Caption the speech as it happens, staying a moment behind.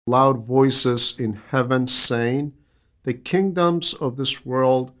loud voices in heaven saying, "The kingdoms of this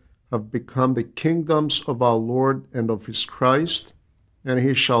world have become the kingdoms of our Lord and of his Christ, and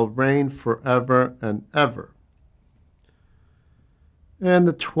he shall reign forever and ever." And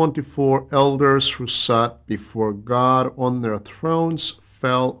the 24 elders who sat before God on their thrones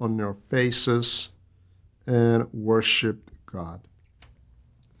fell on their faces and worshiped God.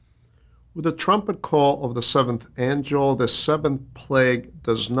 With the trumpet call of the seventh angel, the seventh plague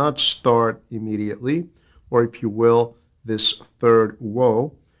does not start immediately, or if you will, this third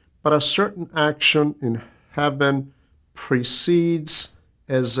woe, but a certain action in heaven precedes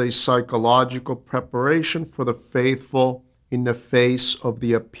as a psychological preparation for the faithful in the face of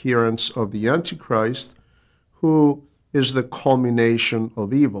the appearance of the Antichrist, who is the culmination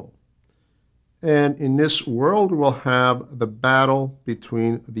of evil. And in this world, we'll have the battle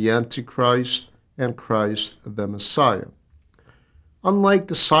between the Antichrist and Christ the Messiah. Unlike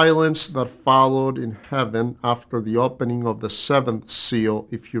the silence that followed in heaven after the opening of the seventh seal,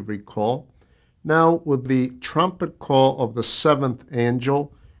 if you recall, now with the trumpet call of the seventh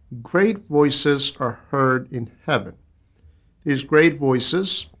angel, great voices are heard in heaven. These great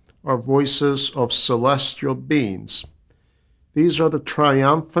voices are voices of celestial beings. These are the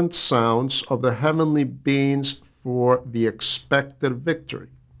triumphant sounds of the heavenly beings for the expected victory.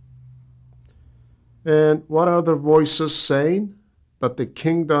 And what are the voices saying? That the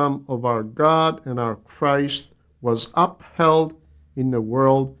kingdom of our God and our Christ was upheld in the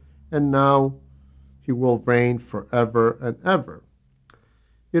world, and now he will reign forever and ever.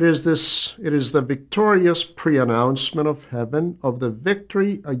 It is the victorious pre-announcement of heaven of the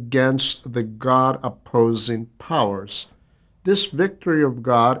victory against the God-opposing powers. This victory of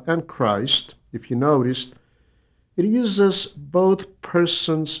God and Christ, if you noticed, it uses both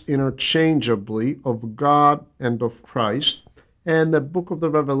persons interchangeably of God and of Christ, and the book of the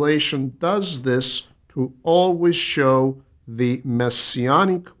Revelation does this to always show the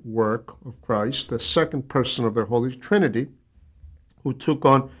messianic work of Christ, the second person of the Holy Trinity, who took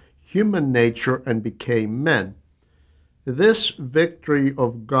on human nature and became man. This victory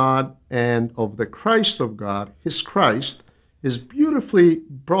of God and of the Christ of God, his Christ, is beautifully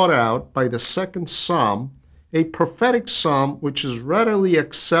brought out by the second psalm, a prophetic psalm which is readily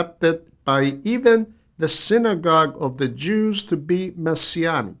accepted by even the synagogue of the Jews to be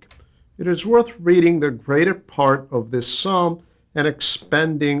messianic. It is worth reading the greater part of this psalm and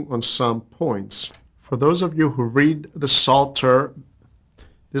expanding on some points. For those of you who read the Psalter,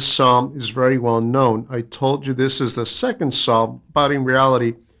 this psalm is very well known. I told you this is the second psalm, but in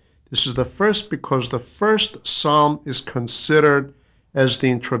reality, this is the first because the first psalm is considered as the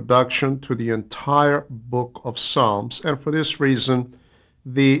introduction to the entire book of Psalms. And for this reason,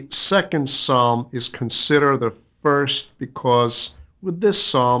 the second psalm is considered the first because with this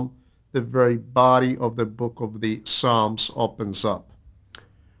psalm, the very body of the book of the Psalms opens up.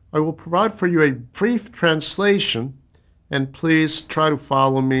 I will provide for you a brief translation, and please try to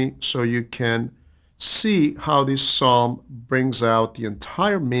follow me so you can see how this psalm brings out the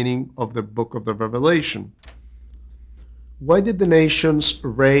entire meaning of the book of the Revelation. Why did the nations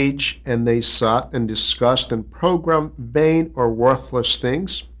rage, and they sat and discussed and programmed vain or worthless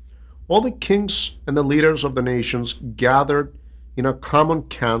things? All the kings and the leaders of the nations gathered in a common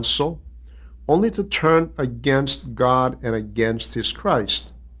council, only to turn against God and against his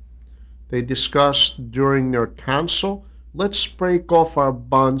Christ. They discussed during their council, let's break off our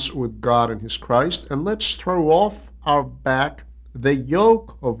bonds with God and his Christ, and let's throw off our back the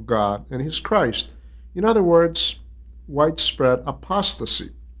yoke of God and his Christ. In other words, widespread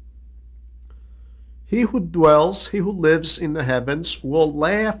apostasy. He who lives in the heavens will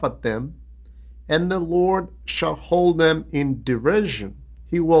laugh at them, and the Lord shall hold them in derision.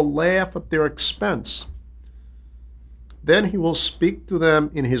 He will laugh at their expense. Then he will speak to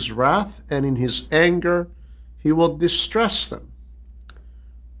them in his wrath, and in his anger he will distress them.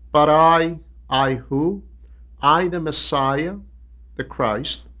 But I who? I, the Messiah, the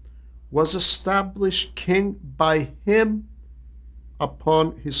Christ, was established king by him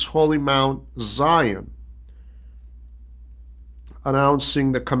upon his holy mount Zion,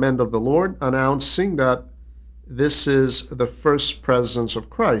 announcing the command of the Lord, announcing that this is the first presence of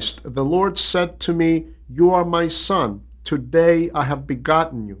Christ. The Lord said to me, "You are my son. Today I have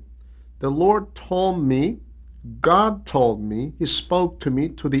begotten you." The Lord told me, God told me, he spoke to me,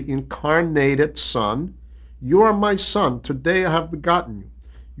 to the incarnated Son, "You are my son. Today I have begotten you."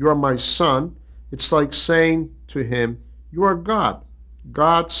 You are my son. It's like saying to him, you are God.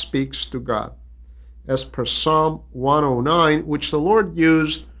 God speaks to God. As per Psalm 109, which the Lord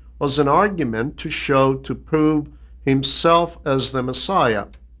used was an argument to prove himself as the Messiah.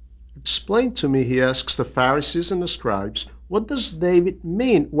 Explain to me, he asks the Pharisees and the scribes, what does David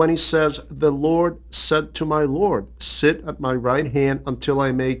mean when he says, the Lord said to my Lord, sit at my right hand until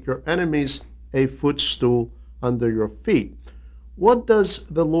I make your enemies a footstool under your feet? What does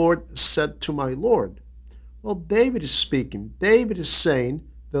the Lord said to my Lord? Well, David is speaking. David is saying,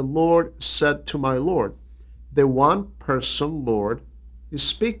 the Lord said to my Lord. The one person, Lord, is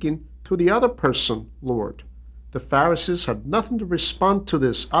speaking to the other person, Lord. The Pharisees had nothing to respond to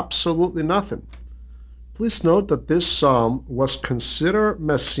this, absolutely nothing. Please note that this psalm was considered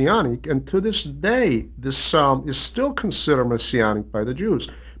messianic, and to this day, this psalm is still considered messianic by the Jews.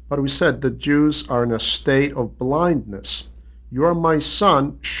 But we said the Jews are in a state of blindness. You are my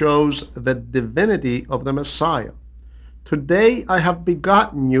son shows the divinity of the Messiah. Today I have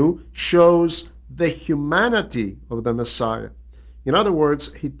begotten you shows the humanity of the Messiah. In other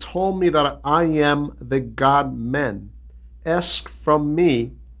words, he told me that I am the God-man. Ask from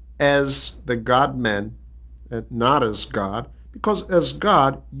me as the God-man and not as God, because as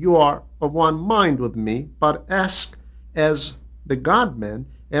God you are of one mind with me, but ask as the God-man,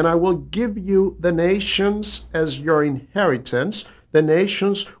 and I will give you the nations as your inheritance, the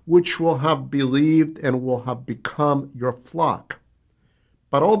nations which will have believed and will have become your flock.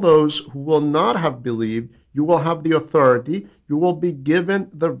 But all those who will not have believed, you will have the authority, you will be given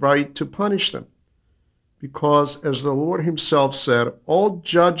the right to punish them. Because as the Lord himself said, all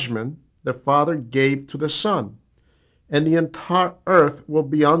judgment the Father gave to the Son, and the entire earth will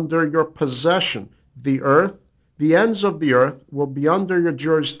be under your possession. The earth, the ends of the earth will be under your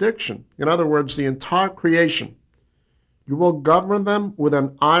jurisdiction. In other words, the entire creation. You will govern them with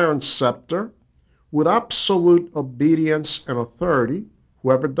an iron scepter, with absolute obedience and authority.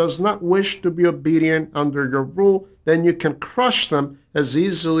 Whoever does not wish to be obedient under your rule, then you can crush them as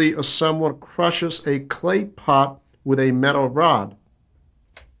easily as someone crushes a clay pot with a metal rod.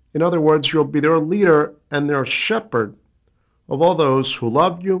 In other words, you'll be their leader and their shepherd of all those who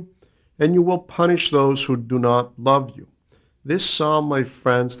love you, and you will punish those who do not love you. This psalm, my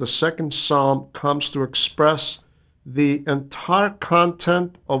friends, the second psalm, comes to express the entire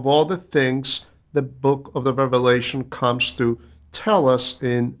content of all the things the book of the Revelation comes to tell us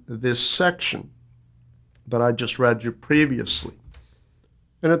in this section that I just read you previously.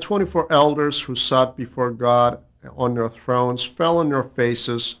 And the 24 elders who sat before God on their thrones fell on their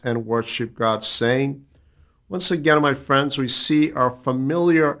faces and worshiped God, saying, once again, my friends, we see our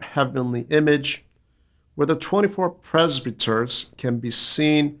familiar heavenly image where the 24 presbyters can be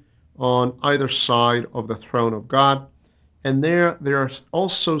seen on either side of the throne of God, and there they are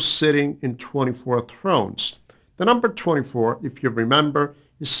also sitting in 24 thrones. The number 24, if you remember,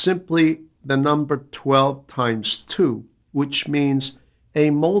 is simply the number 12 times 2, which means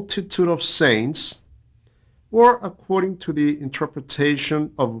a multitude of saints, or according to the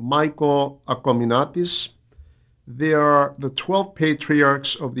interpretation of Michael Akominatis, there are the 12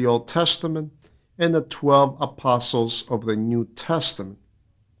 patriarchs of the Old Testament and the 12 apostles of the New Testament.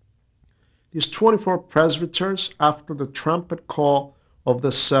 These 24 presbyters, after the trumpet call of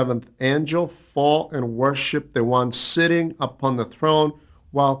the seventh angel, fall and worship the one sitting upon the throne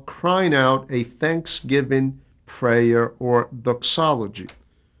while crying out a thanksgiving prayer or doxology.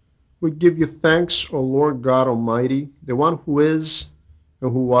 We give you thanks, O Lord God Almighty, the one who is,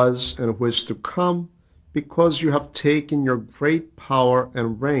 and who was, and who is to come, because you have taken your great power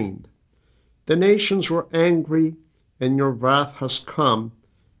and reigned. The nations were angry, and your wrath has come,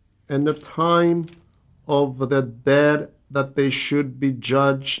 and the time of the dead that they should be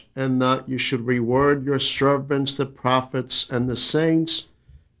judged, and that you should reward your servants, the prophets, and the saints,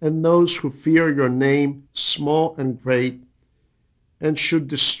 and those who fear your name, small and great, and should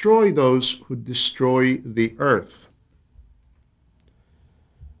destroy those who destroy the earth.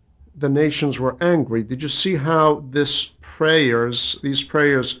 The nations were angry. Did you see how these prayers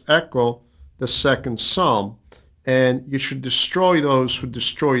echo the second psalm? And you should destroy those who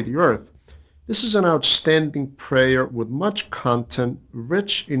destroy the earth. This is an outstanding prayer with much content,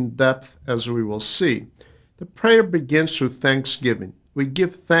 rich in depth, as we will see. The prayer begins with thanksgiving. We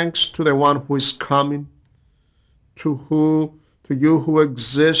give thanks to the one who is coming, to you who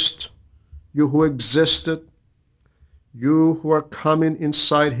exist, you who existed, you who are coming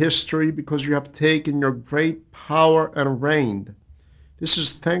inside history because you have taken your great power and reigned. This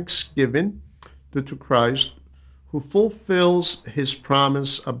is thanksgiving due to Christ, who fulfills his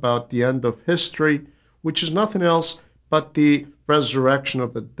promise about the end of history, which is nothing else but the resurrection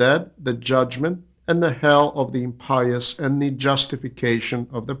of the dead, the judgment, and the hell of the impious, and the justification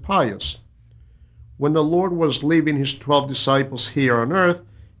of the pious. When the Lord was leaving his 12 disciples here on earth,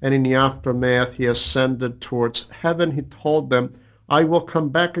 and in the aftermath he ascended towards heaven, he told them, I will come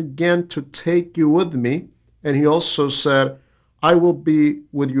back again to take you with me. And he also said, I will be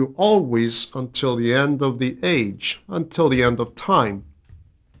with you always until the end of the age, until the end of time.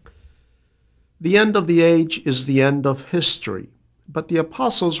 The end of the age is the end of history, but the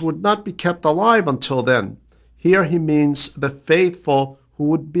apostles would not be kept alive until then. Here he means the faithful who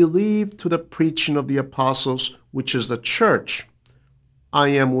would believe to the preaching of the apostles, which is the church. I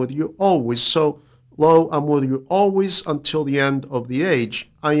am with you always. So, lo, I'm with you always until the end of the age.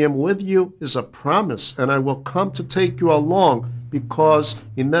 I am with you is a promise, and I will come to take you along, because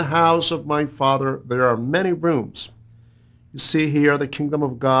in the house of my Father there are many rooms. You see here, the kingdom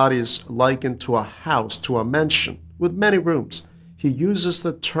of God is likened to a house, to a mansion with many rooms. He uses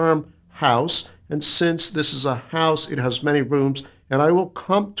the term house, and since this is a house, it has many rooms, and I will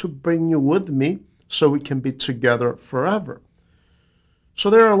come to bring you with me so we can be together forever. So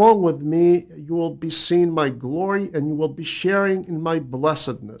there along with me, you will be seeing my glory, and you will be sharing in my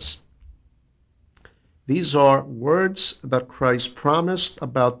blessedness. These are words that Christ promised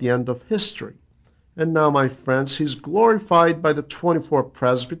about the end of history. And now, my friends, he's glorified by the 24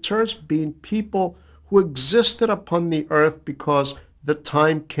 presbyters, being people who existed upon the earth because the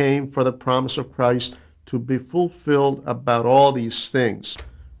time came for the promise of Christ to be fulfilled about all these things.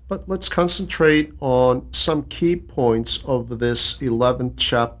 But let's concentrate on some key points of this 11th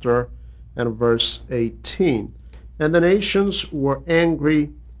chapter and verse 18. And the nations were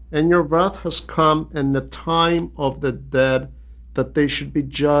angry, and your wrath has come, and the time of the dead, that they should be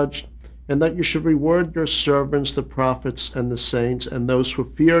judged, and that you should reward your servants, the prophets and the saints, and those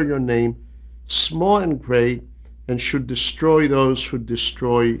who fear your name, small and great, and should destroy those who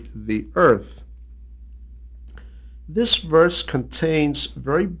destroy the earth. This verse contains,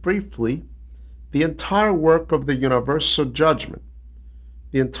 very briefly, the entire work of the universal judgment,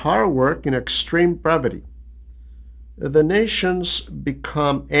 the entire work in extreme brevity. The nations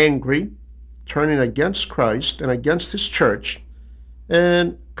become angry, turning against Christ and against his church,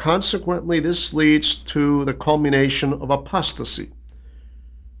 and consequently this leads to the culmination of apostasy.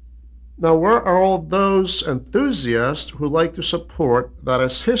 Now, where are all those enthusiasts who like to support that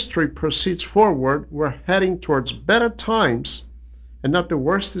as history proceeds forward, we're heading towards better times and that the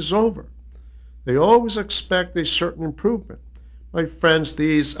worst is over? They always expect a certain improvement. My friends,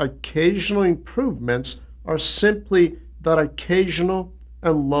 these occasional improvements are simply that occasional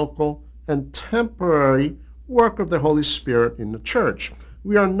and local and temporary work of the Holy Spirit in the church.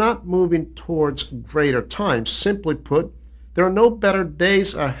 We are not moving towards greater times. Simply put, there are no better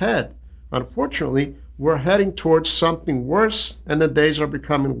days ahead. Unfortunately, we're heading towards something worse, and the days are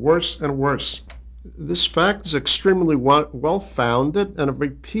becoming worse and worse. This fact is extremely well-founded and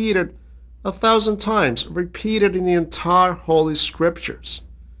repeated 1,000 times, repeated in the entire Holy Scriptures.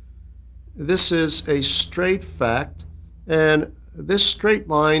 This is a straight fact, and this straight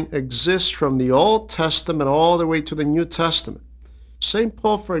line exists from the Old Testament all the way to the New Testament. St.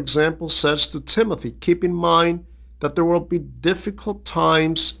 Paul, for example, says to Timothy, keep in mind that there will be difficult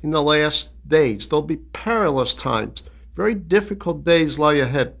times in the last days. There'll be perilous times. Very difficult days lie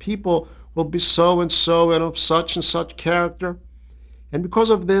ahead. People will be so and so and of such and such character. And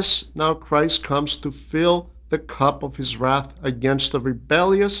because of this, now Christ comes to fill the cup of his wrath against the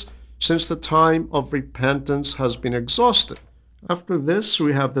rebellious, since the time of repentance has been exhausted. After this,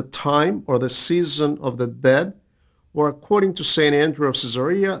 we have the time or the season of the dead, or according to St. Andrew of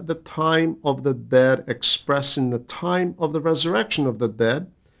Caesarea, the time of the dead, expressing the time of the resurrection of the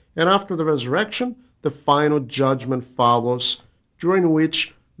dead. And after the resurrection, the final judgment follows, during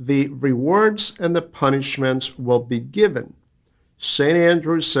which the rewards and the punishments will be given. St.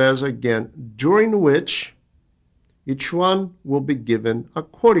 Andrew says again, during which each one will be given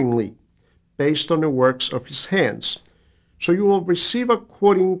accordingly, based on the works of his hands. So you will receive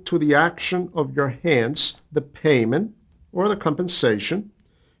according to the action of your hands the payment or the compensation,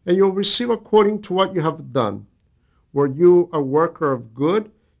 and you'll receive according to what you have done. Were you a worker of good,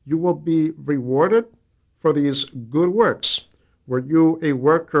 you will be rewarded for these good works. Were you a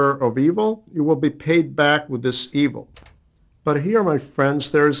worker of evil, you will be paid back with this evil. But here, my friends,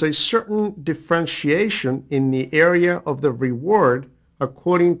 there is a certain differentiation in the area of the reward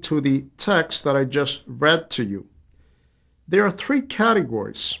according to the text that I just read to you. There are three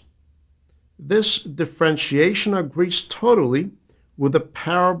categories. This differentiation agrees totally with the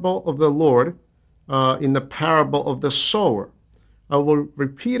parable of the Lord in the parable of the sower. I will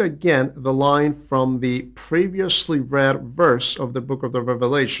repeat again the line from the previously read verse of the book of the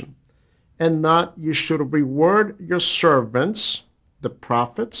Revelation. And that you should reward your servants, the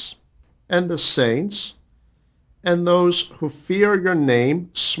prophets, and the saints, and those who fear your name,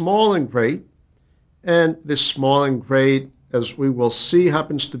 small and great. And this small and great as we will see,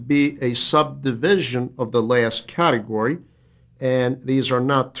 happens to be a subdivision of the last category, and these are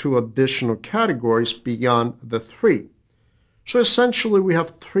not two additional categories beyond the three. So essentially, we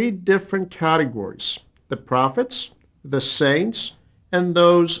have three different categories: the prophets, the saints, and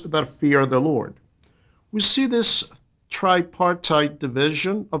those that fear the Lord. We see this tripartite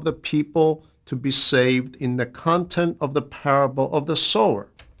division of the people to be saved in the content of the parable of the sower.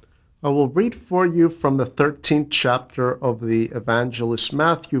 I will read for you from the 13th chapter of the evangelist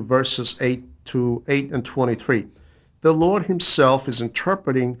Matthew, verses 8 and 23. The Lord himself is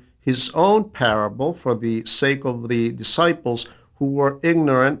interpreting his own parable for the sake of the disciples who were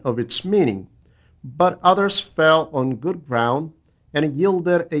ignorant of its meaning. But others fell on good ground and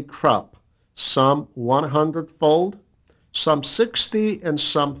yielded a crop, some 100-fold, some 60, and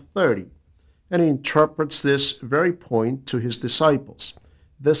some 30. And he interprets this very point to his disciples.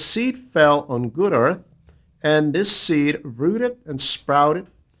 The seed fell on good earth, and this seed rooted and sprouted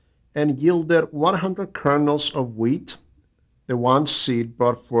and yielded 100 kernels of wheat. The one seed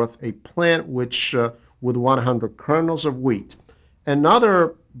brought forth a plant which with 100 kernels of wheat.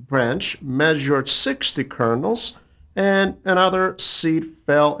 Another branch measured 60 kernels, and another seed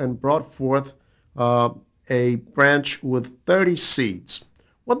fell and brought forth a branch with 30 seeds.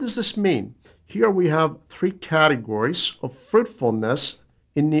 What does this mean? Here we have three categories of fruitfulness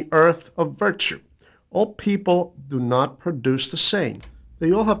in the earth of virtue. All people do not produce the same.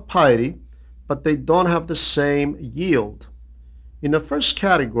 They all have piety, but they don't have the same yield. In the first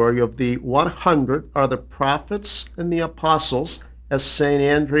category of the 100 are the prophets and the apostles, as St.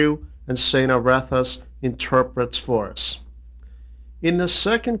 Andrew and St. Arethusa interprets for us. In the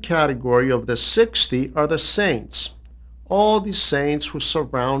second category of the 60 are the saints, all the saints who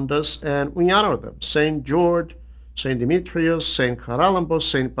surround us and we honor them: St. George, St. Demetrius, St. Charalambos,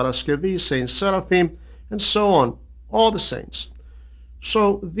 St. Paraskevi, St. Seraphim, and so on, all the saints.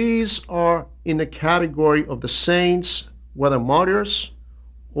 So these are in the category of the saints, whether martyrs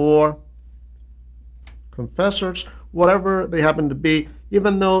or confessors, whatever they happen to be,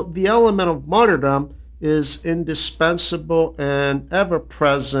 even though the element of martyrdom is indispensable and ever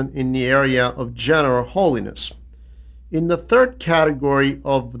present in the area of general holiness. In the third category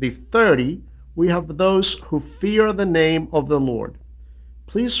of the 30, we have those who fear the name of the Lord.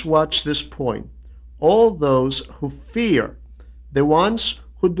 Please watch this point. All those who fear, the ones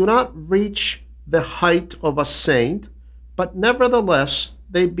who do not reach the height of a saint, but nevertheless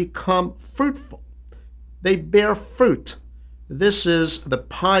they become fruitful. They bear fruit. This is the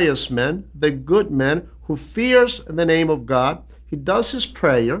pious man, the good man who fears the name of God. He does his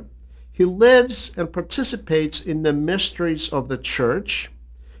prayer. He lives and participates in the mysteries of the church.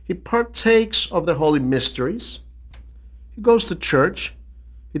 He partakes of the holy mysteries. He goes to church.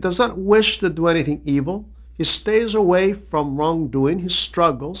 He does not wish to do anything evil. He stays away from wrongdoing. He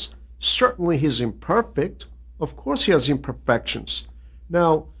struggles. Certainly he's imperfect. Of course he has imperfections.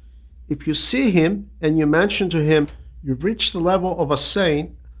 Now, if you see him and you mention to him, you've reached the level of a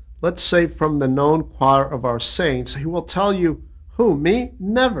saint, let's say from the known choir of our saints, he will tell you, who, me?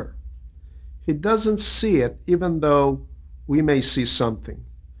 Never. He doesn't see it, even though we may see something.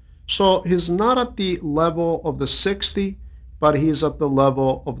 So he's not at the level of the 60, but he's at the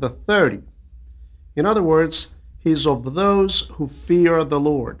level of the 30. In other words, he's of those who fear the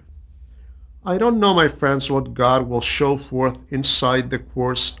Lord. I don't know, my friends, what God will show forth inside the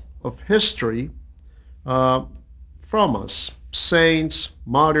course of history from us. Saints,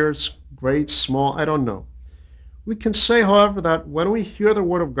 martyrs, great, small, I don't know. We can say, however, that when we hear the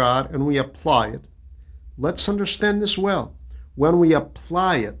Word of God and we apply it, let's understand this well. When we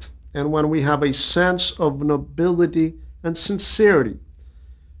apply it and when we have a sense of nobility and sincerity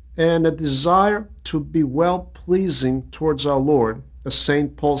and a desire to be well-pleasing towards our Lord, as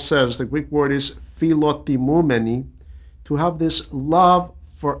St. Paul says, the Greek word is philotimumeni, to have this love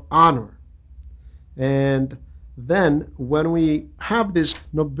for honor. And then when we have this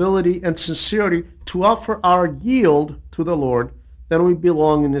nobility and sincerity to offer our yield to the Lord, then we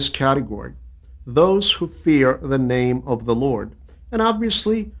belong in this category, those who fear the name of the Lord. And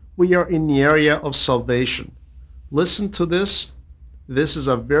obviously, we are in the area of salvation. Listen to this. This is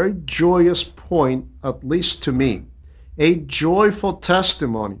a very joyous point, at least to me. A joyful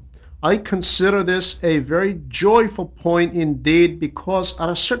testimony. I consider this a very joyful point indeed, because at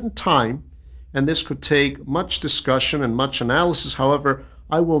a certain time, and this could take much discussion and much analysis, however,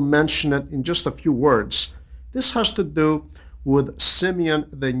 I will mention it in just a few words. This has to do with Simeon,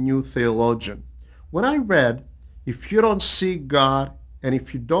 the new theologian. When I read, if you don't see God and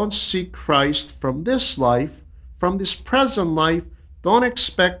if you don't see Christ from this life, from this present life, don't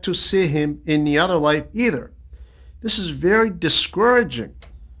expect to see him in the other life either. This is very discouraging.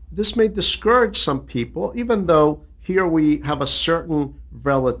 This may discourage some people, even though here we have a certain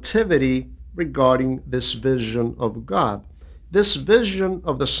relativity regarding this vision of God. This vision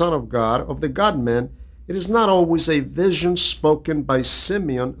of the Son of God, of the God-man, it is not always a vision spoken by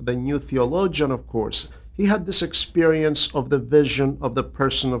Simeon, the new theologian, of course. He had this experience of the vision of the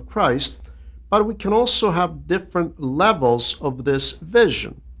person of Christ, but we can also have different levels of this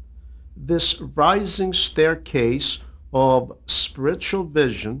vision. This rising staircase of spiritual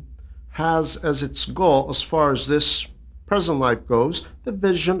vision has as its goal, as far as this present life goes, the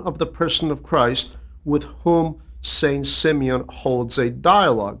vision of the person of Christ with whom Saint Simeon holds a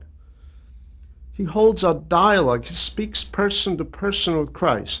dialogue. He holds a dialogue. He speaks person to person with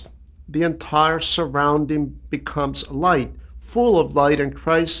Christ. The entire surrounding becomes light, full of light, and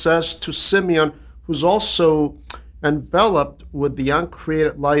Christ says to Simeon, who's also enveloped with the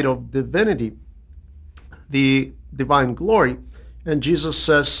uncreated light of divinity, the divine glory, and Jesus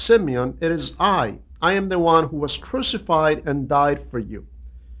says, Simeon, it is I am the one who was crucified and died for you.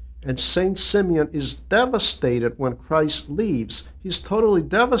 And Saint Simeon is devastated when Christ leaves. He's totally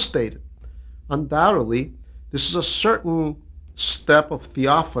devastated. Undoubtedly, this is a certain step of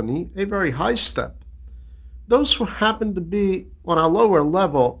theophany, a very high step. Those who happen to be on a lower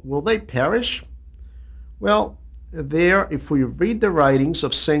level, will they perish? Well, there, if we read the writings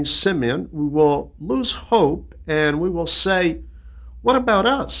of Saint Simeon, we will lose hope and we will say, what about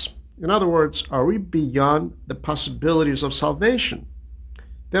us? In other words, are we beyond the possibilities of salvation?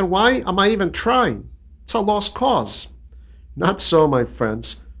 Then why am I even trying? It's a lost cause. Not so, my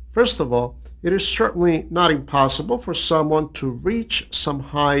friends. First of all, it is certainly not impossible for someone to reach some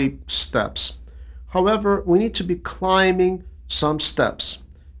high steps. However, we need to be climbing some steps.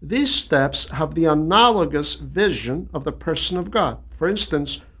 These steps have the analogous vision of the person of God. For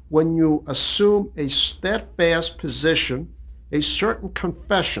instance, when you assume a steadfast position, a certain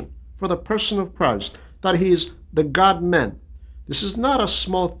confession for the person of Christ, that he is the God-man, this is not a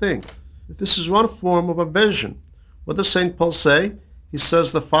small thing. This is one form of a vision. What does St. Paul say? He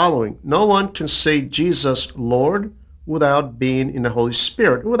says the following: no one can say Jesus Lord without being in the Holy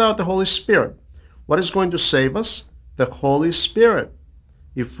Spirit, without the Holy Spirit. What is going to save us? The Holy Spirit.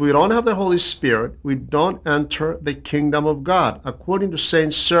 If we don't have the Holy Spirit, we don't enter the kingdom of God. According to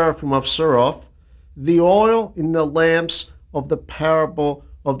Saint Seraphim of Sarov, the oil in the lamps of the parable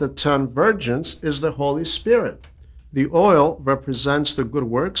of the 10 virgins is the Holy Spirit. The oil represents the good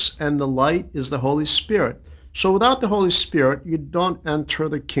works, and the light is the Holy Spirit. So without the Holy Spirit, you don't enter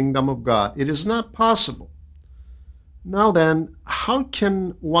the kingdom of God. It is not possible. Now then, how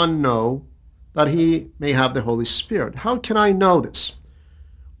can one know that he may have the Holy Spirit? How can I know this?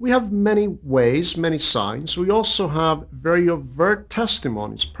 We have many ways, many signs. We also have very overt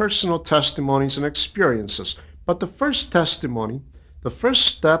testimonies, personal testimonies and experiences. But the first testimony, the first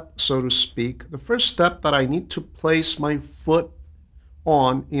step, so to speak, the first step that I need to place my foot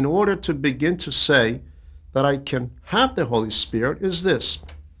on in order to begin to say that I can have the Holy Spirit is this.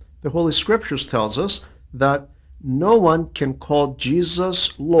 The Holy Scriptures tells us that no one can call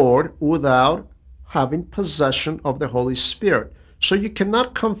Jesus Lord without having possession of the Holy Spirit. So you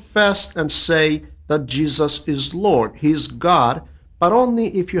cannot confess and say that Jesus is Lord. He is God, but only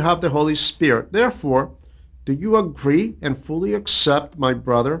if you have the Holy Spirit. Therefore, do you agree and fully accept, my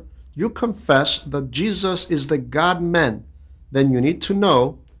brother? You confess that Jesus is the God-man. Then you need to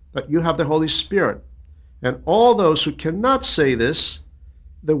know that you have the Holy Spirit. And all those who cannot say this,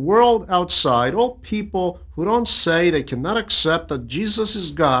 the world outside, all people who don't say they cannot accept that Jesus is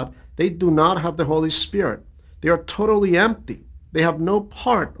God, they do not have the Holy Spirit. They are totally empty. They have no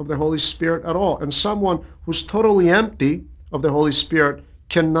part of the Holy Spirit at all. And someone who's totally empty of the Holy Spirit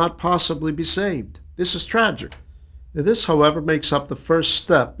cannot possibly be saved. This is tragic. This, however, makes up the first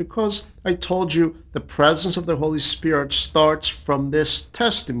step, because I told you the presence of the Holy Spirit starts from this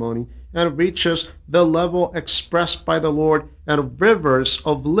testimony and reaches the level expressed by the Lord, and rivers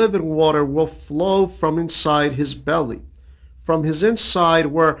of living water will flow from inside his belly. From his inside,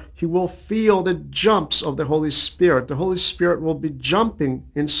 where he will feel the jumps of the Holy Spirit. The Holy Spirit will be jumping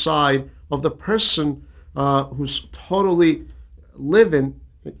inside of the person who's totally living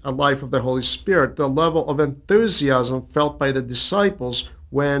a life of the Holy Spirit. The level of enthusiasm felt by the disciples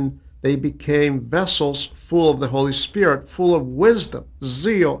when they became vessels full of the Holy Spirit, full of wisdom,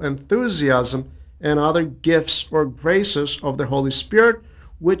 zeal, enthusiasm, and other gifts or graces of the Holy Spirit,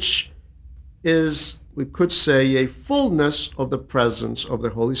 which is, we could say, a fullness of the presence of the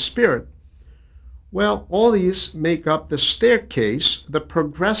Holy Spirit. Well, all these make up the staircase, the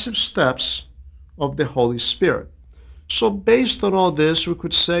progressive steps of the Holy Spirit. So based on all this, we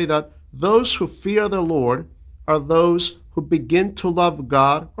could say that those who fear the Lord are those who begin to love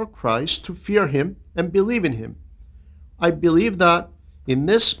God or Christ, to fear Him and believe in Him. I believe that in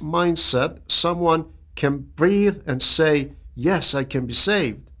this mindset, someone can breathe and say, yes, I can be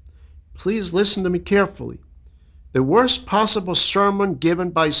saved. Please listen to me carefully. The worst possible sermon given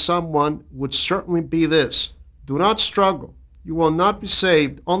by someone would certainly be this: do not struggle. You will not be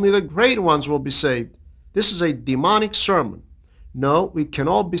saved. Only the great ones will be saved. This is a demonic sermon. No, we can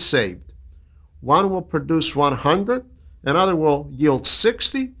all be saved. One will produce 100, another will yield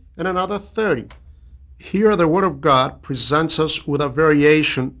 60, and another 30. Here the Word of God presents us with a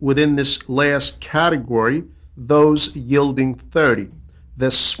variation within this last category, those yielding 30,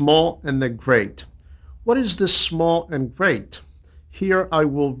 the small and the great. What is this small and great? Here I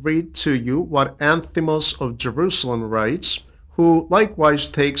will read to you what Anthimos of Jerusalem writes, who likewise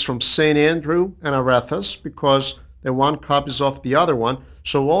takes from St. Andrew and Arethes, because the one copies off the other one,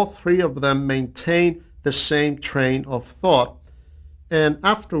 so all three of them maintain the same train of thought. And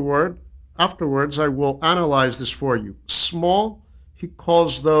afterwards I will analyze this for you. Small, he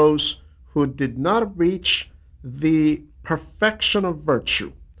calls those who did not reach the perfection of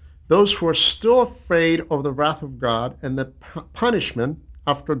virtue, those who are still afraid of the wrath of God and the punishment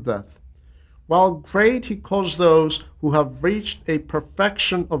after death. While great, he calls those who have reached a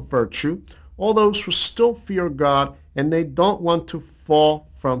perfection of virtue, all those who still fear God and they don't want to fall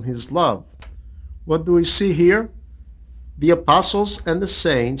from His love. What do we see here? The apostles and the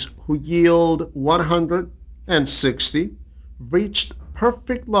saints who yield 160 reached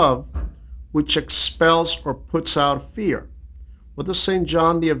perfect love, which expels or puts out fear. What does St.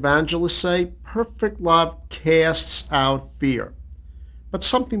 John the Evangelist say? Perfect love casts out fear. But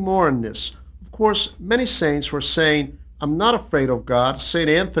something more in this. Of course, many saints were saying, I'm not afraid of God. St.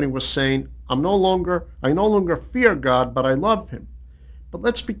 Anthony was saying, I no longer fear God, but I love Him. But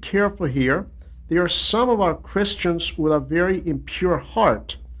let's be careful here. There are some of our Christians with a very impure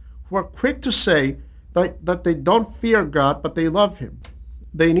heart who are quick to say that they don't fear God, but they love Him.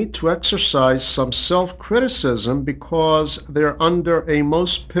 They need to exercise some self-criticism because they're under a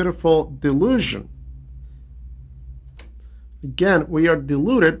most pitiful delusion. Again, we are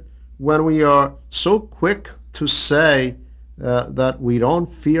deluded when we are so quick to say that we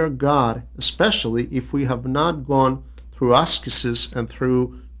don't fear God, especially if we have not gone through ascesis and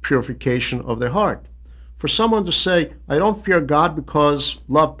through purification of the heart. For someone to say, I don't fear God because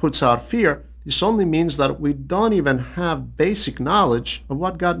love puts out fear, this only means that we don't even have basic knowledge of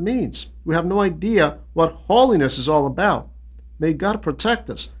what God means. We have no idea what holiness is all about. May God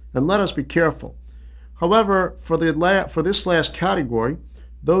protect us, and let us be careful. However, for this last category,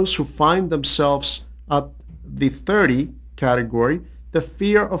 those who find themselves at the 30 category, the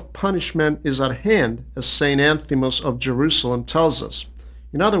fear of punishment is at hand, as St. Anthimos of Jerusalem tells us.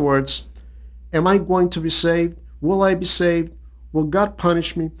 In other words, am I going to be saved? Will I be saved? Will God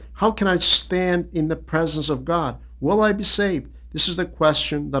punish me? How can I stand in the presence of God? Will I be saved? This is the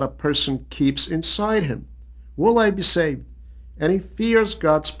question that a person keeps inside him. Will I be saved? And he fears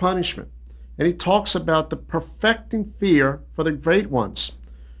God's punishment. And he talks about the perfecting fear for the great ones.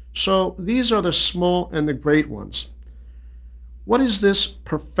 So these are the small and the great ones. What is this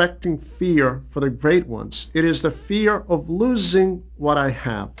perfecting fear for the great ones? It is the fear of losing what I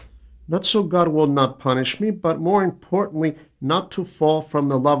have. Not so God will not punish me, but more importantly, not to fall from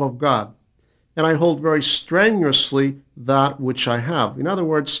the love of God. And I hold very strenuously that which I have. In other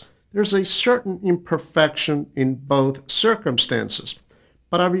words, there's a certain imperfection in both circumstances.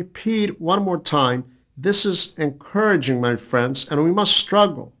 But I repeat one more time, this is encouraging, my friends, and we must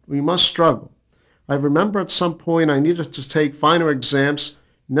struggle. We must struggle. I remember at some point I needed to take final exams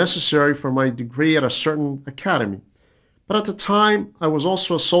necessary for my degree at a certain academy. But at the time, I was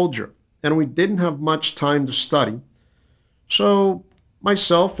also a soldier, and we didn't have much time to study. So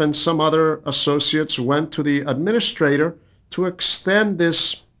myself and some other associates went to the administrator to extend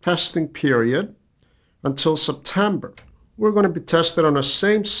this testing period until September. We're going to be tested on the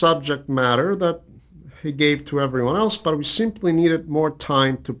same subject matter that he gave to everyone else, but we simply needed more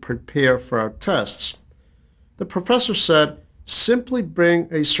time to prepare for our tests. The professor said, simply bring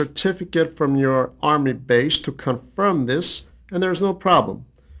a certificate from your army base to confirm this, and there's no problem.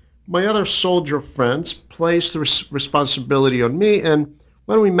 My other soldier friends placed the responsibility on me, and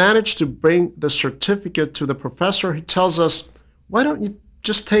when we managed to bring the certificate to the professor, he tells us, why don't you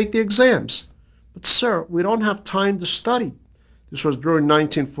just take the exams? But sir, we don't have time to study. This was during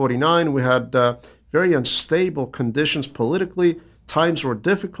 1949. We had very unstable conditions politically. Times were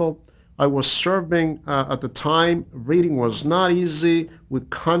difficult. I was serving at the time. Reading was not easy with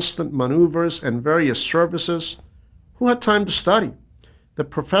constant maneuvers and various services. Who had time to study? The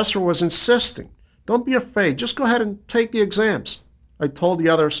professor was insisting, Don't be afraid. Just go ahead and take the exams. I told the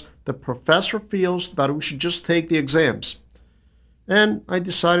others, the professor feels that we should just take the exams. And I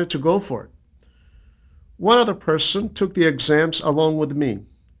decided to go for it. One other person took the exams along with me.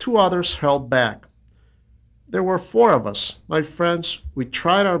 Two others held back. There were four of us. My friends, we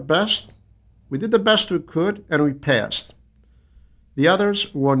tried our best. We did the best we could, and we passed. The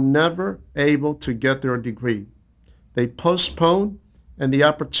others were never able to get their degree. They postponed, and the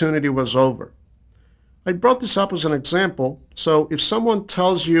opportunity was over. I brought this up as an example, so if someone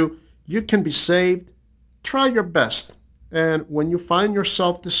tells you you can be saved, try your best. And when you find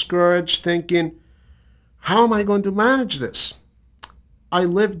yourself discouraged, thinking, how am I going to manage this? I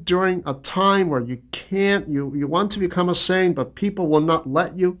lived during a time where you want to become a saint, but people will not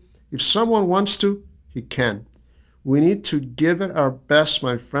let you. If someone wants to, he can. We need to give it our best,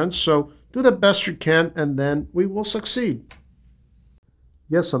 my friends. So do the best you can, and then we will succeed.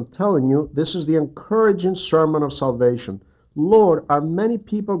 Yes, I'm telling you, this is the encouraging sermon of salvation. Lord, are many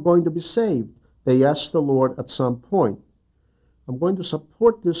people going to be saved? They asked the Lord at some point. I'm going to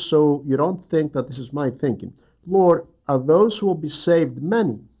support this so you don't think that this is my thinking. Lord, are those who will be saved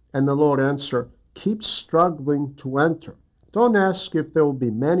many? And the Lord answered, keep struggling to enter. Don't ask if there will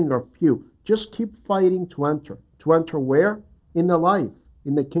be many or few. Just keep fighting to enter. To enter where? In the life,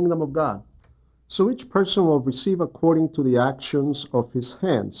 in the kingdom of God. So each person will receive according to the actions of his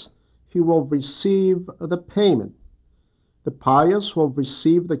hands. He will receive the payment. The pious will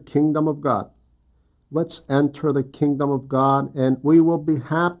receive the kingdom of God. Let's enter the kingdom of God, and we will be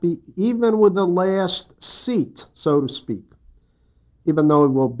happy even with the last seat, so to speak, even though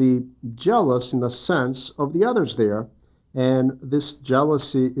we will be jealous in the sense of the others there. And this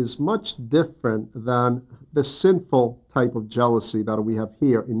jealousy is much different than the sinful type of jealousy that we have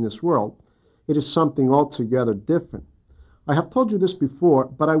here in this world. It is something altogether different. I have told you this before,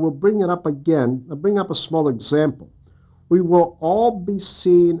 but I will bring it up again. I'll bring up a small example. We will all be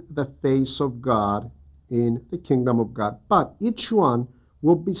seeing the face of God in the kingdom of God, but each one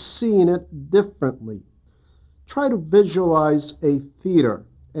will be seeing it differently. Try to visualize a theater,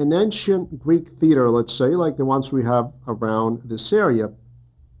 an ancient Greek theater, let's say, like the ones we have around this area,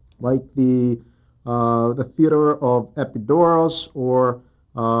 like the theater of Epidaurus or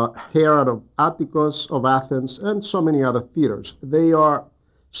Herod of Atticus of Athens, and so many other theaters. They are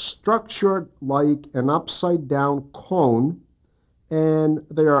structured like an upside-down cone, and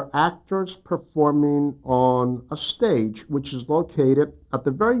there are actors performing on a stage which is located at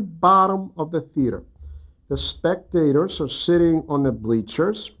the very bottom of the theater. The spectators are sitting on the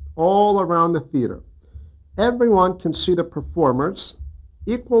bleachers all around the theater. Everyone can see the performers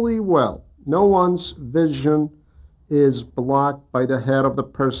equally well. No one's vision is blocked by the head of the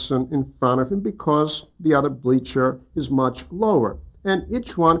person in front of him because the other bleacher is much lower. And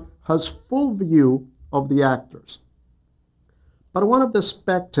each one has full view of the actors. But one of the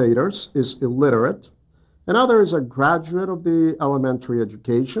spectators is illiterate, another is a graduate of the elementary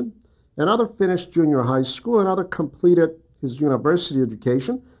education, another finished junior high school, another completed his university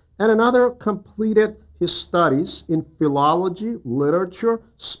education, and another completed his studies in philology, literature,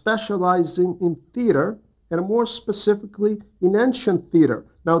 specializing in theater, and more specifically in ancient theater.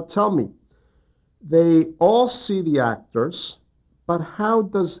 Now tell me, they all see the actors, but how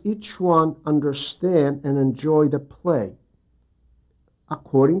does each one understand and enjoy the play?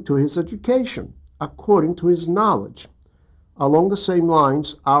 According to his education, according to his knowledge. Along the same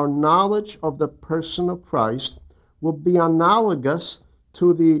lines, our knowledge of the person of Christ will be analogous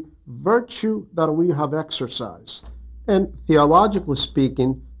to the virtue that we have exercised. And theologically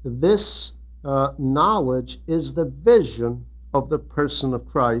speaking, this knowledge is the vision of the person of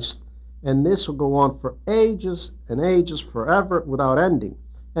Christ, and this will go on for ages and ages, forever, without ending.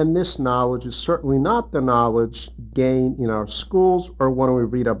 And this knowledge is certainly not the knowledge gained in our schools or when we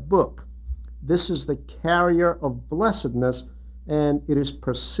read a book. This is the carrier of blessedness, and it is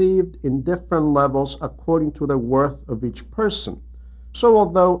perceived in different levels according to the worth of each person. So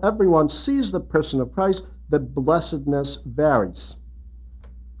although everyone sees the person of Christ, the blessedness varies.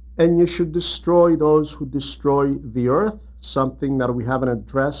 And you should destroy those who destroy the earth, something that we haven't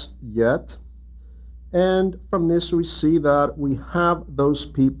addressed yet. And from this we see that we have those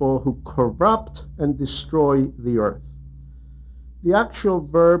people who corrupt and destroy the earth. The actual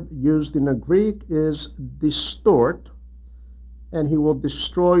verb used in the Greek is distort, and he will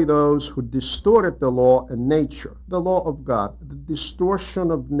destroy those who distorted the law and nature, the law of God, the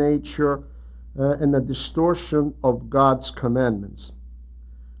distortion of nature and the distortion of God's commandments.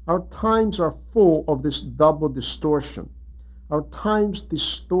 Our times are full of this double distortion. Our times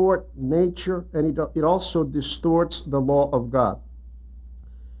distort nature, and it also distorts the law of God.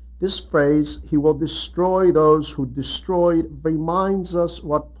 This phrase, he will destroy those who destroyed, reminds us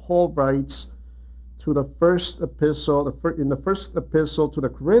what Paul writes to the first epistle, in the first epistle to the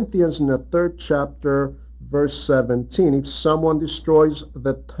Corinthians in the 3rd chapter, verse 17. If someone destroys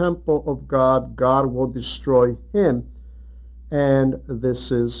the temple of God, God will destroy him. And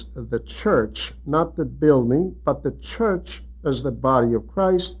this is the church, not the building, but the church as the body of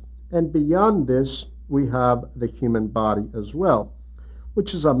Christ. And beyond this, we have the human body as well,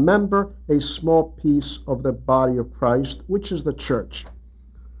 which is a member, a small piece of the body of Christ, which is the church.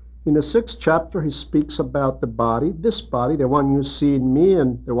 In the 6th chapter, he speaks about the body, this body, the one you see in me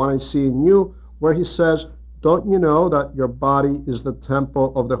and the one I see in you, where he says, don't you know that your body is the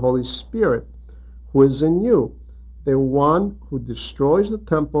temple of the Holy Spirit, who is in you? The one who destroys the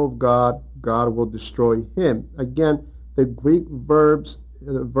temple of God, God will destroy him. Again, the Greek verb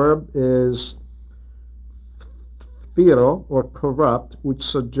is phero, or corrupt, which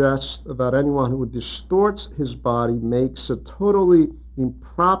suggests that anyone who distorts his body makes it totally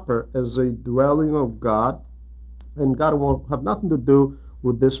improper as a dwelling of God, and God will have nothing to do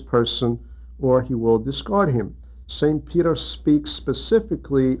with this person, or he will discard him. St. Peter speaks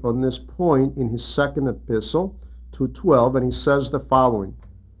specifically on this point in his 2nd epistle, 2:12, and he says the following: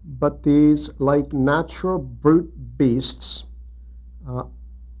 but these, like natural brute beasts,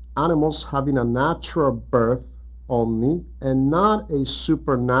 animals having a natural birth only, and not a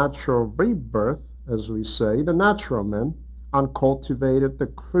supernatural rebirth, as we say, the natural men, uncultivated, the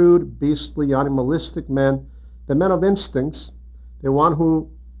crude, beastly, animalistic man, the man of instincts, the one who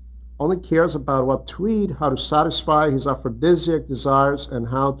only cares about what to eat, how to satisfy his aphrodisiac desires, and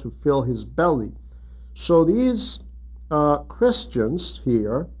how to fill his belly. So these Christians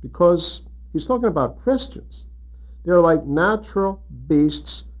here, because he's talking about Christians, they're like natural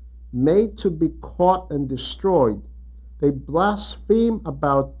beasts made to be caught and destroyed. They blaspheme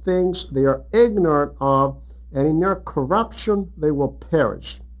about things they are ignorant of, and in their corruption they will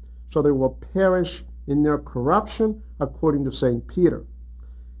perish. So they will perish in their corruption, according to St. Peter.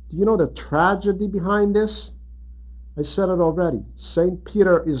 Do you know the tragedy behind this? I said it already. St.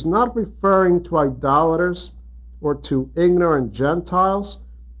 Peter is not referring to idolaters or to ignorant Gentiles,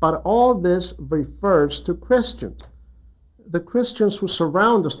 but all this refers to Christians. The Christians who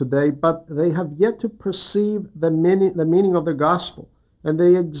surround us today, but they have yet to perceive the meaning of the gospel, and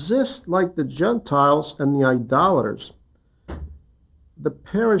they exist like the Gentiles and the idolaters. The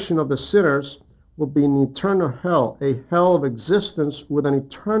perishing of the sinners will be an eternal hell, a hell of existence with an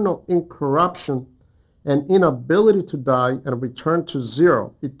eternal incorruption, an inability to die and return to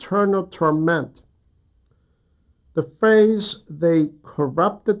zero, eternal torment. The phrase, they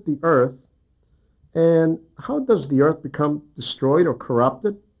corrupted the earth, and how does the earth become destroyed or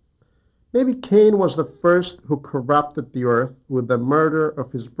corrupted? Maybe Cain was the first who corrupted the earth with the murder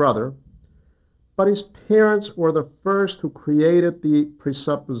of his brother, but his parents were the first who created the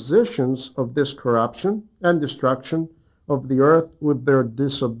presuppositions of this corruption and destruction of the earth with their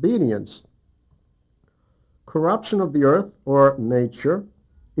disobedience. Corruption of the earth, or nature,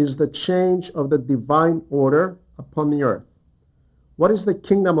 is the change of the divine order upon the earth. What is the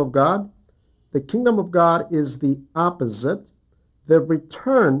kingdom of God? The kingdom of God is the opposite, the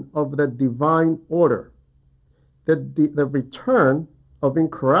return of the divine order, the return of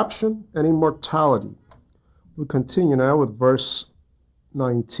incorruption and immortality. We continue now with verse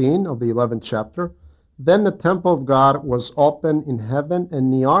 19 of the 11th chapter. Then the temple of God was opened in heaven,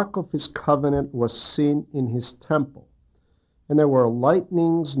 and the ark of his covenant was seen in his temple. And there were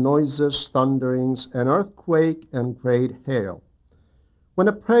lightnings, noises, thunderings, an earthquake, and great hail. When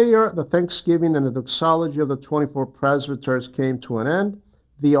the prayer, the thanksgiving, and the doxology of the 24 presbyters came to an end,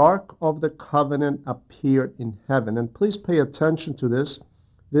 the Ark of the Covenant appeared in heaven. And please pay attention to this.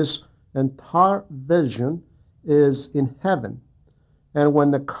 This entire vision is in heaven. And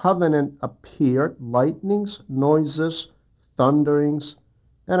when the covenant appeared, lightnings, noises, thunderings,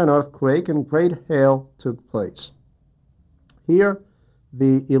 and an earthquake and great hail took place. Here,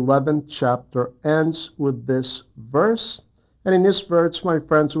 the 11th chapter ends with this verse. And in this verse, my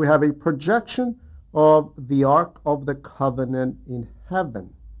friends, we have a projection of the Ark of the Covenant in heaven.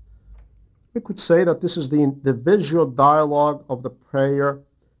 We could say that this is the visual dialogue of the prayer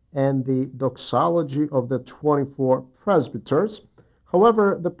and the doxology of the 24 presbyters.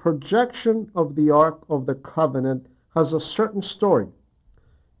 However, the projection of the Ark of the Covenant has a certain story.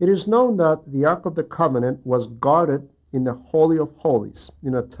 It is known that the Ark of the Covenant was guarded in the Holy of Holies,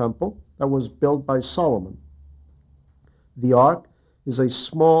 in a temple that was built by Solomon. The Ark is a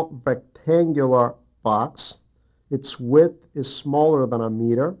small rectangular box. Its width is smaller than a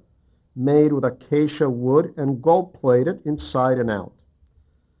meter, made with acacia wood and gold-plated inside and out.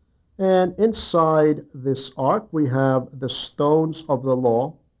 And inside this ark, we have the stones of the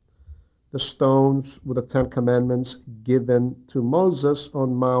law, the stones with the Ten Commandments given to Moses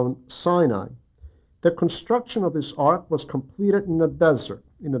on Mount Sinai. The construction of this ark was completed in the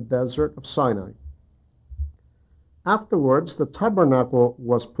desert of Sinai. Afterwards, the tabernacle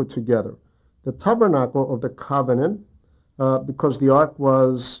was put together. The tabernacle of the covenant, because the ark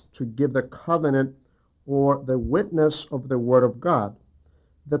was to give the covenant or the witness of the word of God.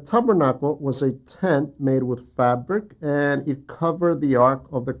 The tabernacle was a tent made with fabric, and it covered the ark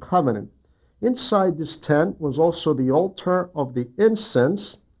of the covenant. Inside this tent was also the altar of the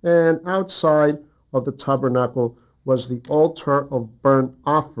incense, and outside of the tabernacle was the altar of burnt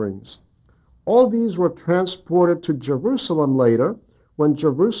offerings. All these were transported to Jerusalem later, when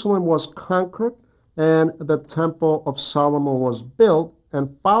Jerusalem was conquered and the Temple of Solomon was built,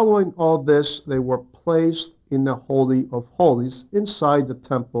 and following all this, they were placed in the Holy of Holies inside the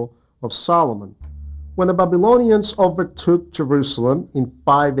Temple of Solomon. When the Babylonians overtook Jerusalem in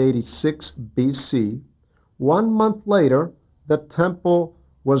 586 BC, 1 month later, the temple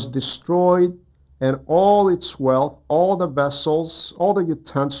was destroyed and all its wealth, all the vessels, all the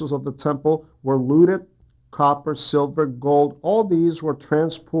utensils of the temple were looted. Copper, silver, gold, all these were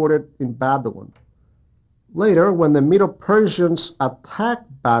transported in Babylon. Later, when the Medo-Persians attacked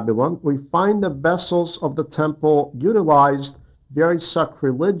Babylon, we find the vessels of the temple utilized very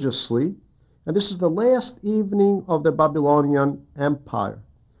sacrilegiously, and this is the last evening of the Babylonian Empire.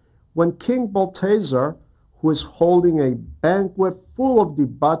 When King Balthasar, who is holding a banquet full of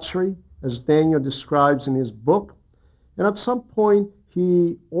debauchery, as Daniel describes in his book, and at some point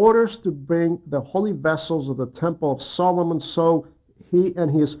he orders to bring the holy vessels of the Temple of Solomon so he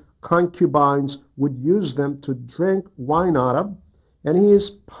and his concubines would use them to drink wine out of, and he is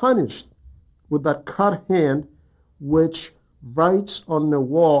punished with that cut hand which writes on the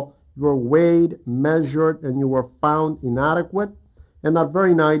wall, "You were weighed, measured, and you were found inadequate." And that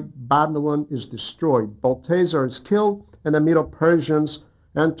very night, Babylon is destroyed. Balthasar is killed, and the Medo-Persians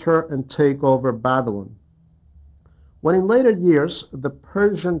enter and take over Babylon. When in later years, the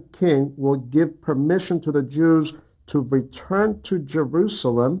Persian king will give permission to the Jews to return to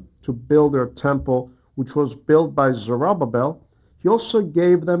Jerusalem to build their temple, which was built by Zerubbabel, he also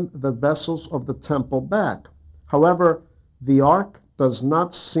gave them the vessels of the temple back. However, the ark does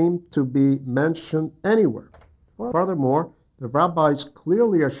not seem to be mentioned anywhere. Furthermore, the rabbis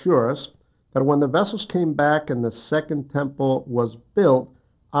clearly assure us that when the vessels came back and the second temple was built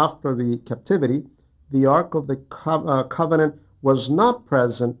after the captivity, the Ark of the Covenant was not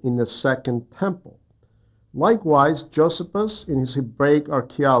present in the second temple. Likewise, Josephus, in his Hebraic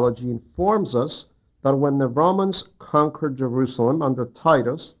archaeology, informs us that when the Romans conquered Jerusalem under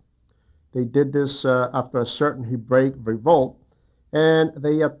Titus, they did this after a certain Hebraic revolt, and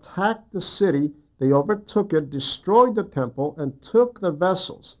they attacked the city, they overtook it, destroyed the temple, and took the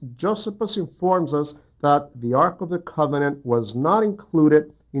vessels. Josephus informs us that the Ark of the Covenant was not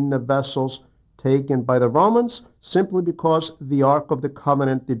included in the vessels taken by the Romans, simply because the Ark of the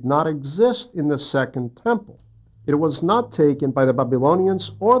Covenant did not exist in the second temple. It was not taken by the Babylonians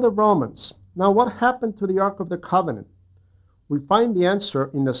or the Romans. Now, what happened to the Ark of the Covenant? We find the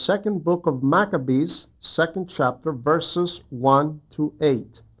answer in the second book of Maccabees, second chapter, verses 1 to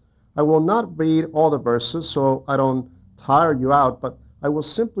 8. I will not read all the verses so I don't tire you out, but I will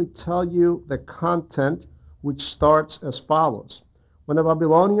simply tell you the content, which starts as follows. When the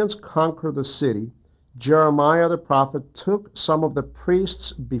Babylonians conquered the city, Jeremiah the prophet took some of the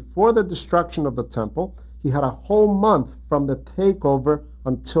priests before the destruction of the temple. He had a whole month from the takeover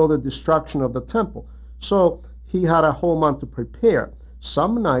until the destruction of the temple. So he had a whole month to prepare.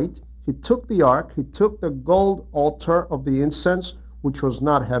 Some night, he took the ark, he took the gold altar of the incense, which was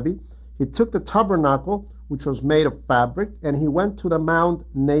not heavy. He took the tabernacle, which was made of fabric, and he went to the Mount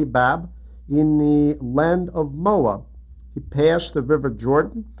Nabab in the land of Moab. He passed the river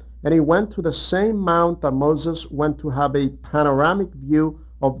Jordan, and he went to the same mount that Moses went to have a panoramic view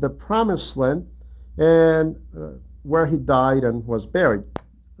of the promised land, and where he died and was buried.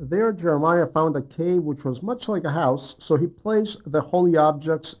 There Jeremiah found a cave which was much like a house, so he placed the holy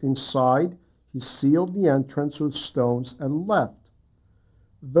objects inside. He sealed the entrance with stones and left.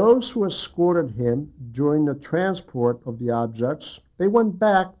 Those who escorted him during the transport of the objects, they went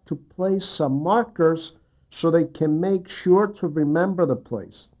back to place some markers so they can make sure to remember the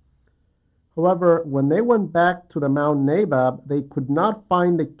place. However, when they went back to the Mount Nabab, they could not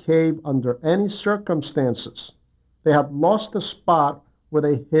find the cave under any circumstances. They had lost the spot where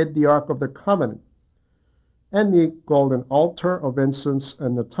they hid the Ark of the Covenant and the golden altar of incense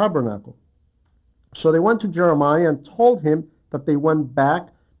and the tabernacle. So they went to Jeremiah and told him that they went back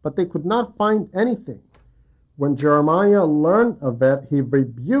but they could not find anything. When Jeremiah learned of it, he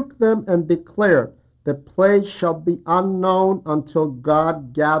rebuked them and declared, "The place shall be unknown until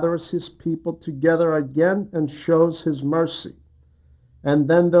God gathers his people together again and shows his mercy. And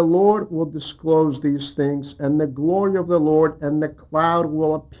then the Lord will disclose these things, and the glory of the Lord and the cloud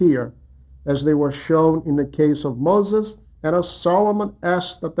will appear, as they were shown in the case of Moses, and as Solomon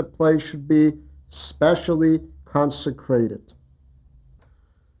asked that the place should be specially consecrated."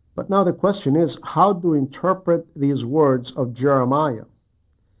 But now the question is, how to interpret these words of Jeremiah?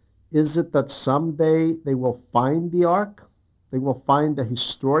 Is it that someday they will find the ark? They will find the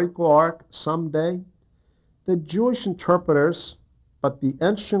historical ark someday? The Jewish interpreters, but the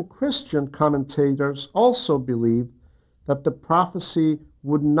ancient Christian commentators also believed that the prophecy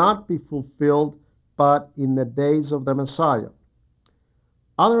would not be fulfilled but in the days of the Messiah.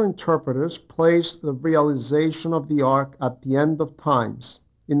 Other interpreters placed the realization of the ark at the end of times,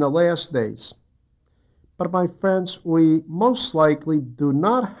 in the last days. But my friends, we most likely do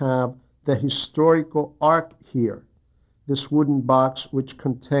not have the historical ark here, this wooden box which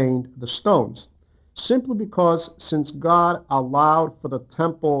contained the stones, simply because since God allowed for the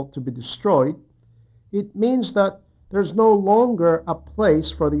temple to be destroyed, it means that there's no longer a place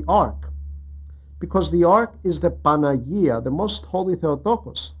for the ark, because the ark is the Panagia, the most holy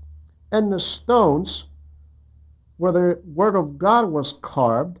Theotokos, and the stones where the word of God was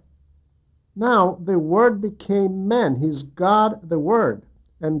carved. Now the Word became man. He's God the Word.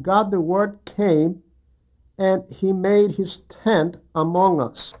 And God the Word came and he made his tent among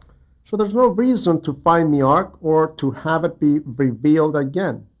us. So there's no reason to find the ark or to have it be revealed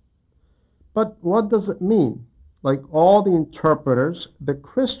again. But what does it mean? Like all the interpreters, the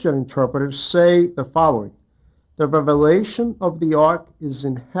Christian interpreters say the following: the revelation of the ark is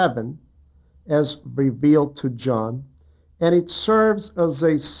in heaven, as revealed to John, and it serves as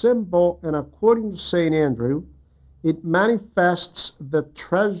a symbol, and according to St. Andrew, it manifests the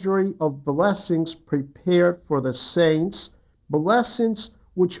treasury of blessings prepared for the saints, blessings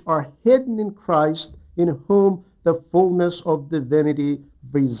which are hidden in Christ, in whom the fullness of divinity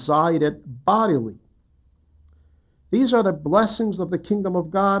resided bodily. These are the blessings of the kingdom of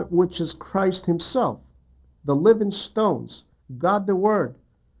God, which is Christ himself, the living stones, God the Word,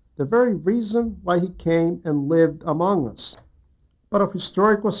 the very reason why he came and lived among us. But of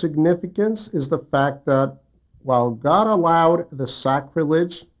historical significance is the fact that while God allowed the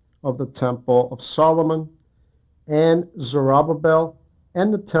sacrilege of the temple of Solomon and Zerubbabel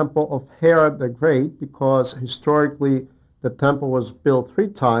and the temple of Herod the Great, because historically the temple was built 3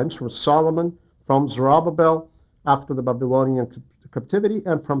 times, from Solomon, from Zerubbabel after the Babylonian captivity,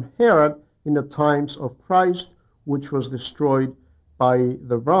 and from Herod in the times of Christ, which was destroyed by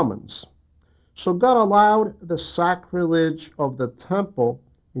the Romans. So God allowed the sacrilege of the temple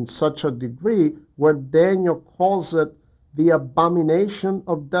in such a degree where Daniel calls it the abomination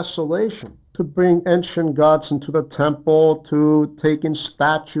of desolation, to bring ancient gods into the temple, to take in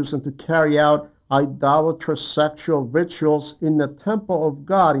statues, and to carry out idolatrous sexual rituals in the temple of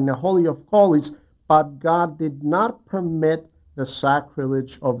God, in the Holy of Holies. But God did not permit the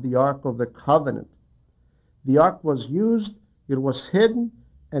sacrilege of the Ark of the Covenant. The Ark was used, it was hidden,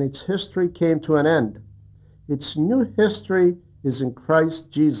 and its history came to an end. Its new history is in Christ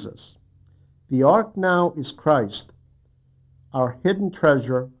Jesus. The Ark now is Christ, our hidden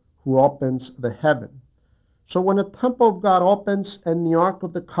treasure, who opens the heaven. So when the temple of God opens and the Ark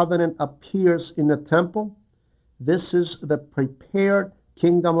of the Covenant appears in the temple, this is the prepared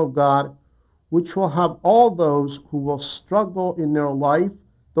kingdom of God, which will have all those who will struggle in their life,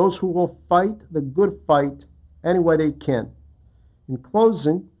 those who will fight the good fight any way they can. In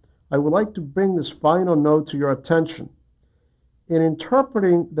closing, I would like to bring this final note to your attention. In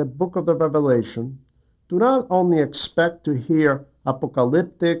interpreting the book of the Revelation, do not only expect to hear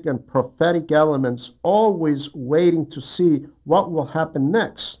apocalyptic and prophetic elements always waiting to see what will happen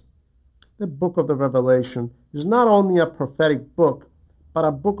next. The book of the Revelation is not only a prophetic book, but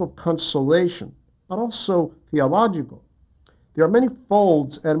a book of consolation, but also theological. There are many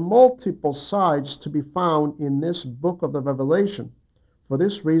folds and multiple sides to be found in this book of the Revelation. For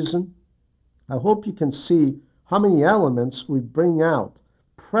this reason, I hope you can see how many elements we bring out,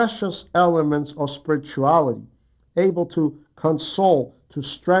 precious elements of spirituality, able to console, to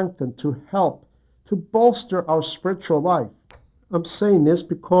strengthen, to help, to bolster our spiritual life. I'm saying this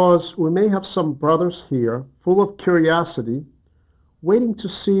because we may have some brothers here full of curiosity, waiting to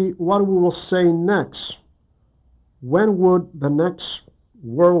see what we will say next. When would the next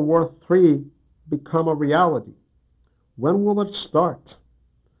World War III become a reality? When will it start?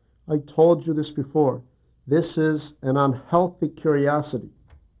 I told you this before. This is an unhealthy curiosity.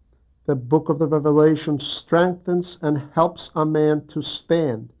 The book of the Revelation strengthens and helps a man to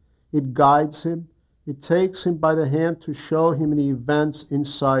stand. It guides him. It takes him by the hand to show him the events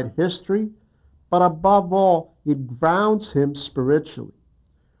inside history, but above all, it grounds him spiritually.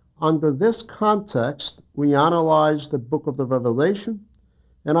 Under this context, we analyze the book of the Revelation,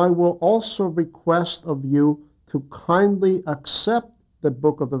 and I will also request of you to kindly accept the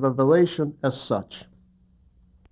book of the Revelation as such.